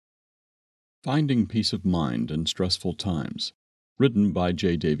Finding Peace of Mind in Stressful Times, written by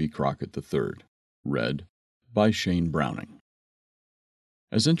J. Davy Crockett III, read by Shane Browning.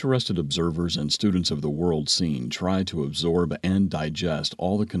 As interested observers and students of the world scene try to absorb and digest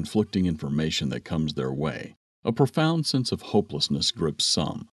all the conflicting information that comes their way, a profound sense of hopelessness grips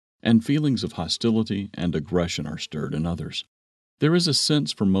some, and feelings of hostility and aggression are stirred in others. There is a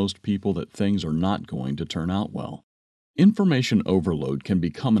sense for most people that things are not going to turn out well. Information overload can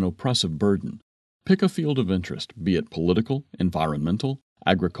become an oppressive burden. Pick a field of interest, be it political, environmental,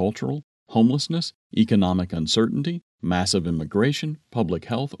 agricultural, homelessness, economic uncertainty, massive immigration, public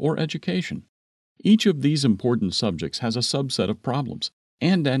health, or education. Each of these important subjects has a subset of problems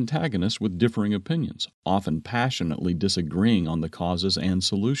and antagonists with differing opinions, often passionately disagreeing on the causes and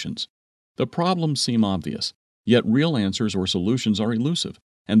solutions. The problems seem obvious, yet real answers or solutions are elusive,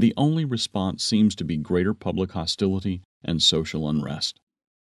 and the only response seems to be greater public hostility and social unrest.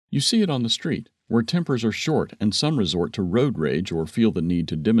 You see it on the street, where tempers are short and some resort to road rage or feel the need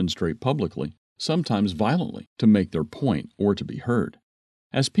to demonstrate publicly, sometimes violently, to make their point or to be heard.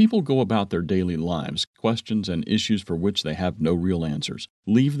 As people go about their daily lives, questions and issues for which they have no real answers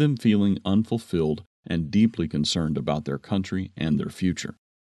leave them feeling unfulfilled and deeply concerned about their country and their future.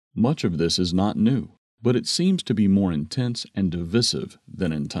 Much of this is not new, but it seems to be more intense and divisive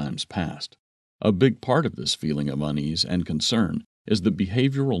than in times past. A big part of this feeling of unease and concern is that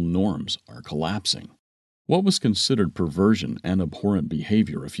behavioral norms are collapsing. What was considered perversion and abhorrent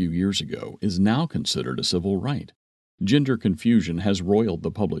behavior a few years ago is now considered a civil right. Gender confusion has roiled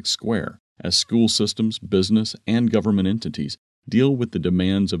the public square as school systems, business, and government entities deal with the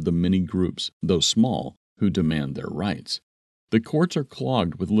demands of the many groups, though small, who demand their rights. The courts are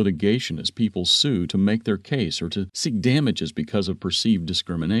clogged with litigation as people sue to make their case or to seek damages because of perceived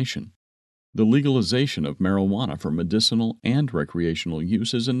discrimination. The legalization of marijuana for medicinal and recreational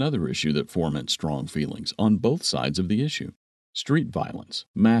use is another issue that foments strong feelings on both sides of the issue. Street violence,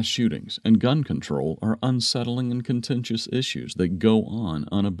 mass shootings, and gun control are unsettling and contentious issues that go on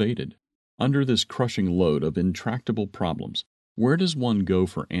unabated. Under this crushing load of intractable problems, where does one go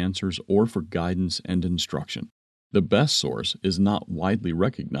for answers or for guidance and instruction? The best source is not widely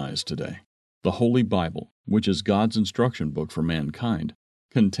recognized today. The Holy Bible, which is God's instruction book for mankind,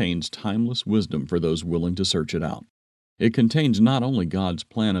 contains timeless wisdom for those willing to search it out. It contains not only God's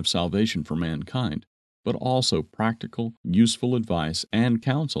plan of salvation for mankind, but also practical, useful advice and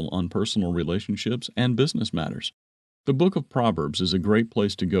counsel on personal relationships and business matters. The book of Proverbs is a great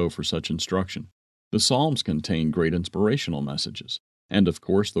place to go for such instruction. The Psalms contain great inspirational messages, and of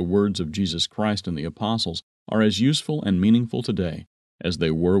course the words of Jesus Christ and the apostles are as useful and meaningful today as they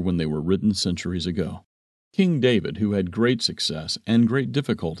were when they were written centuries ago. King David, who had great success and great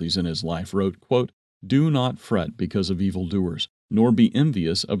difficulties in his life, wrote, quote, "Do not fret because of evildoers, nor be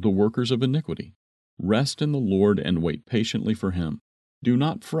envious of the workers of iniquity. Rest in the Lord and wait patiently for him. Do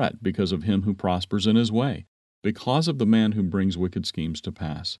not fret because of him who prospers in his way, because of the man who brings wicked schemes to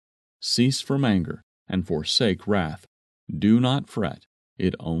pass. Cease from anger and forsake wrath. Do not fret,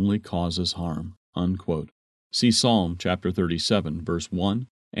 it only causes harm." Unquote. See Psalm chapter 37, verse 1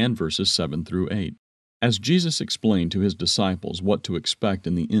 and verses 7 through 8. As Jesus explained to his disciples what to expect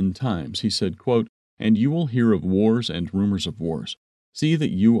in the end times, he said, quote, "And you will hear of wars and rumors of wars. See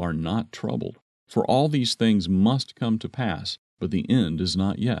that you are not troubled, for all these things must come to pass, but the end is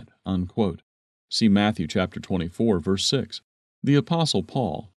not yet." Unquote. See Matthew chapter 24, verse 6. The Apostle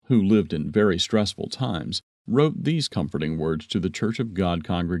Paul, who lived in very stressful times, wrote these comforting words to the Church of God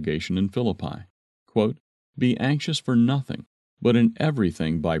congregation in Philippi, quote, "Be anxious for nothing, but in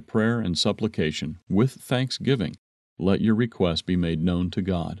everything by prayer and supplication, with thanksgiving, let your requests be made known to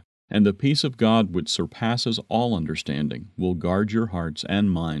God, and the peace of God which surpasses all understanding will guard your hearts and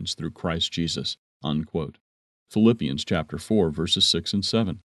minds through Christ Jesus." Unquote. Philippians chapter 4, verses 6 and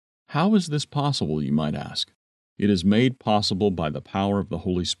 7. How is this possible, you might ask? It is made possible by the power of the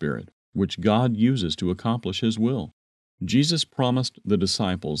Holy Spirit, which God uses to accomplish His will. Jesus promised the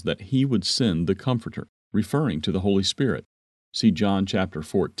disciples that He would send the Comforter, referring to the Holy Spirit. See John chapter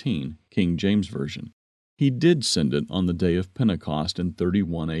 14, King James Version. He did send it on the day of Pentecost in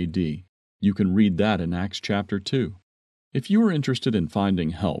 31 A.D. You can read that in Acts chapter 2. If you are interested in finding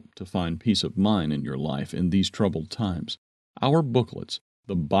help to find peace of mind in your life in these troubled times, our booklets,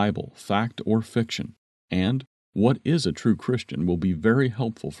 The Bible, Fact or Fiction, and What is a True Christian will be very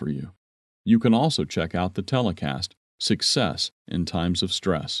helpful for you. You can also check out the telecast, Success in Times of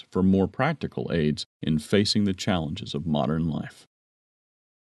Stress, for more practical aids in facing the challenges of modern life.